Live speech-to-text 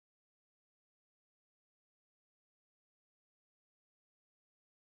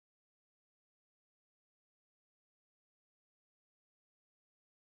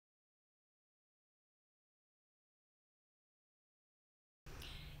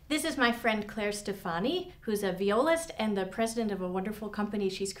This is my friend Claire Stefani, who's a violist and the president of a wonderful company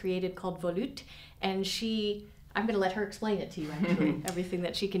she's created called Volute. And I'm going to let her explain it to you, actually, everything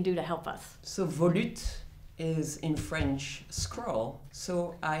that she can do to help us. So Volute is in French scroll.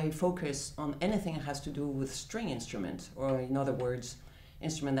 So I focus on anything that has to do with string instrument, or in other words,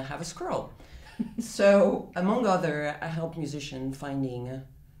 instrument that have a scroll. So among other, I help musicians finding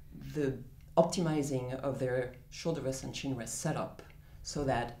the optimizing of their shoulder rest and chin rest setup, so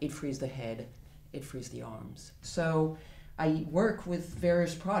that it frees the head, it frees the arms. So I work with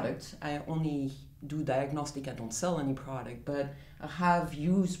various products. I only do diagnostic, I don't sell any product, but I have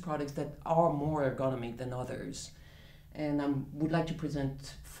used products that are more ergonomic than others. And I would like to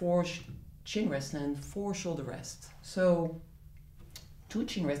present 4 chin rests and 4 shoulder rests. So 2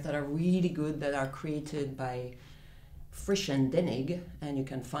 chin rests that are really good, that are created by Frisch and Denig, and you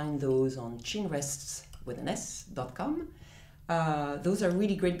can find those on chinrests.com. Those are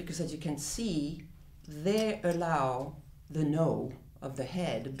really great because, as you can see, they allow the no of the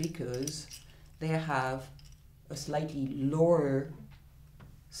head because they have a slightly lower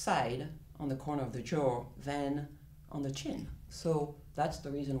side on the corner of the jaw than on the chin. So that's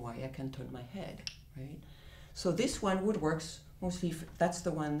the reason why I can turn my head, right? So this one would work mostly, that's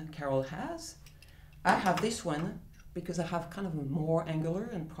the one Carol has. I have this one because I have kind of a more angular,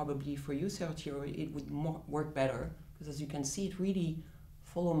 and probably for you, Sergio, it would work better. Because as you can see, it really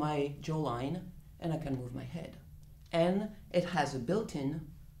follows my jawline and I can move my head. And it has a built-in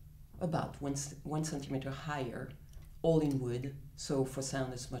about 1 centimeter higher, all in wood, so for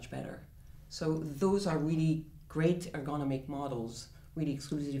sound it's much better. So those are really great ergonomic models, really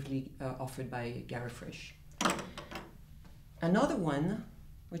exclusively offered by Gary Frisch. Another one,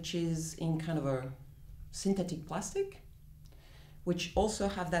 which is in kind of a synthetic plastic, which also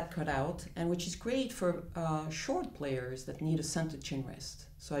have that cut out, and which is great for short players that need a centered chin rest.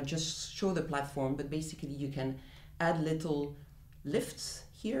 So I just show the platform, but basically you can add little lifts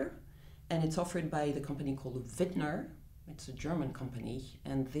here, and it's offered by the company called Wittner. It's a German company,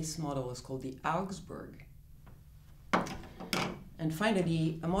 and this model is called the Augsburg. And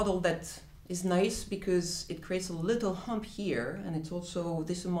finally, a model that is nice because it creates a little hump here, and it's also,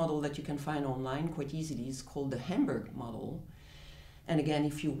 this is a model that you can find online quite easily. It's called the Hamburg model. And again,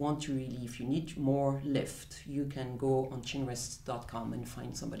 if you want to really, if you need more lift, you can go on chinrests.com and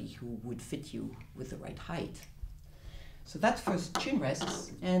find somebody who would fit you with the right height. So that's for chin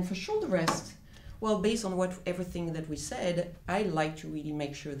rests. And for shoulder rest, well, based on everything that we said, I like to really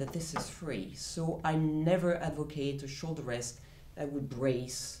make sure that this is free. So I never advocate a shoulder rest that would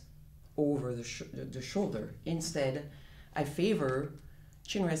brace over the shoulder. Instead, I favor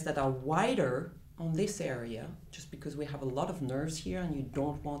chin rests that are wider on this area, just because we have a lot of nerves here and you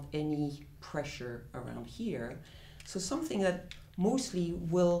don't want any pressure around here. So something that mostly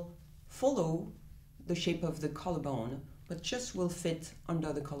will follow the shape of the collarbone, but just will fit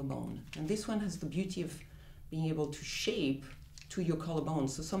under the collarbone. And this one has the beauty of being able to shape to your collarbone.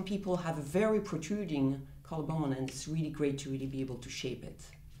 So some people have a very protruding collarbone, and it's really great to really be able to shape it.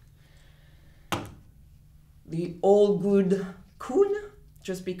 The all good Kuhn,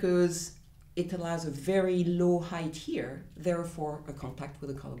 just because it allows a very low height here, therefore a contact with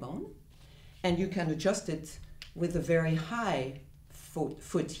the collarbone. And you can adjust it with a very high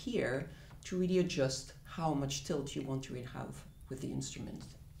foot here to really adjust how much tilt you want to really have with the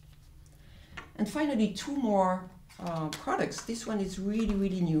instrument. And finally, 2 more products. This one is really,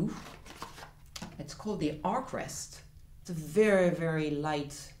 really new. It's called the Arc Rest. It's a very, very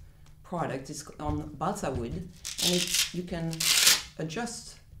light product. It's on balsa wood, and you can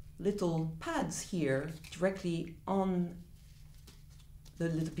adjust little pads here directly on the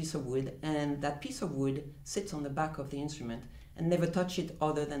little piece of wood, and that piece of wood sits on the back of the instrument and never touch it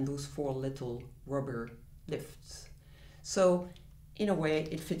other than those 4 little rubber lifts. So in a way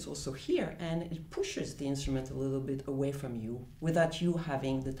it fits also here, and it pushes the instrument a little bit away from you without you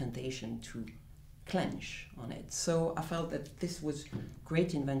having the temptation to clench on it. So I felt that this was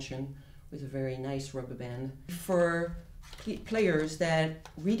great invention with a very nice rubber band for players that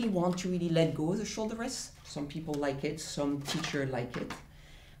really want to really let go of the shoulder rest. Some people like it, some teachers like it.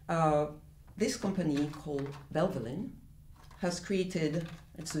 This company called Belvelin has created,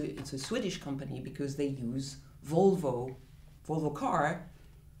 it's a Swedish company because they use Volvo car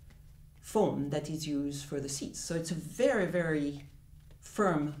foam that is used for the seats. So it's a very, very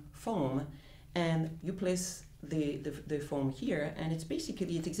firm foam, and you place the foam here, and it's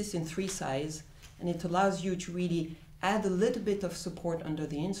basically, it exists in 3 sizes, and it allows you to really add a little bit of support under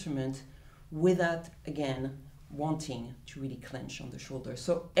the instrument without, again, wanting to really clench on the shoulder.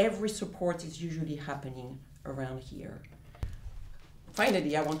 So every support is usually happening around here.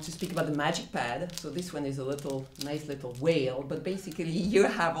 finally, I want to speak about the magic pad. So this one is a nice little whale, but basically you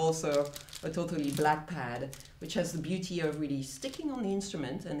have also a totally black pad, which has the beauty of really sticking on the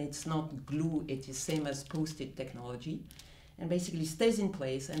instrument, and it's not glue, it is same as Post-it technology, and basically stays in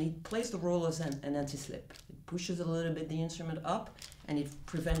place, and it plays the role as an anti-slip. It pushes a little bit the instrument up, and it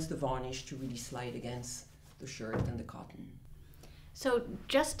prevents the varnish to really slide against the shirt and the cotton. So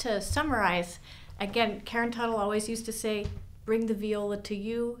just to summarize, again, Karen Tuttle always used to say, bring the viola to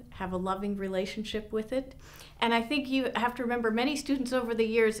you, have a loving relationship with it. And I think you have to remember many students over the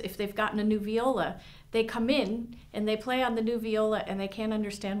years, if they've gotten a new viola, they come in and they play on the new viola and they can't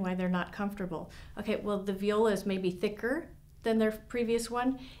understand why they're not comfortable. Okay, well, the viola is maybe thicker than their previous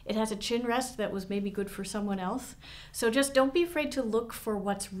one. It has a chin rest that was maybe good for someone else. So just don't be afraid to look for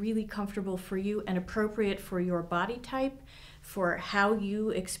what's really comfortable for you and appropriate for your body type, for how you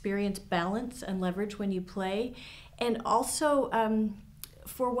experience balance and leverage when you play, and also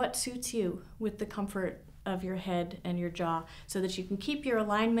for what suits you with the comfort of your head and your jaw, so that you can keep your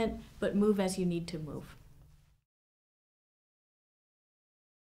alignment but move as you need to move.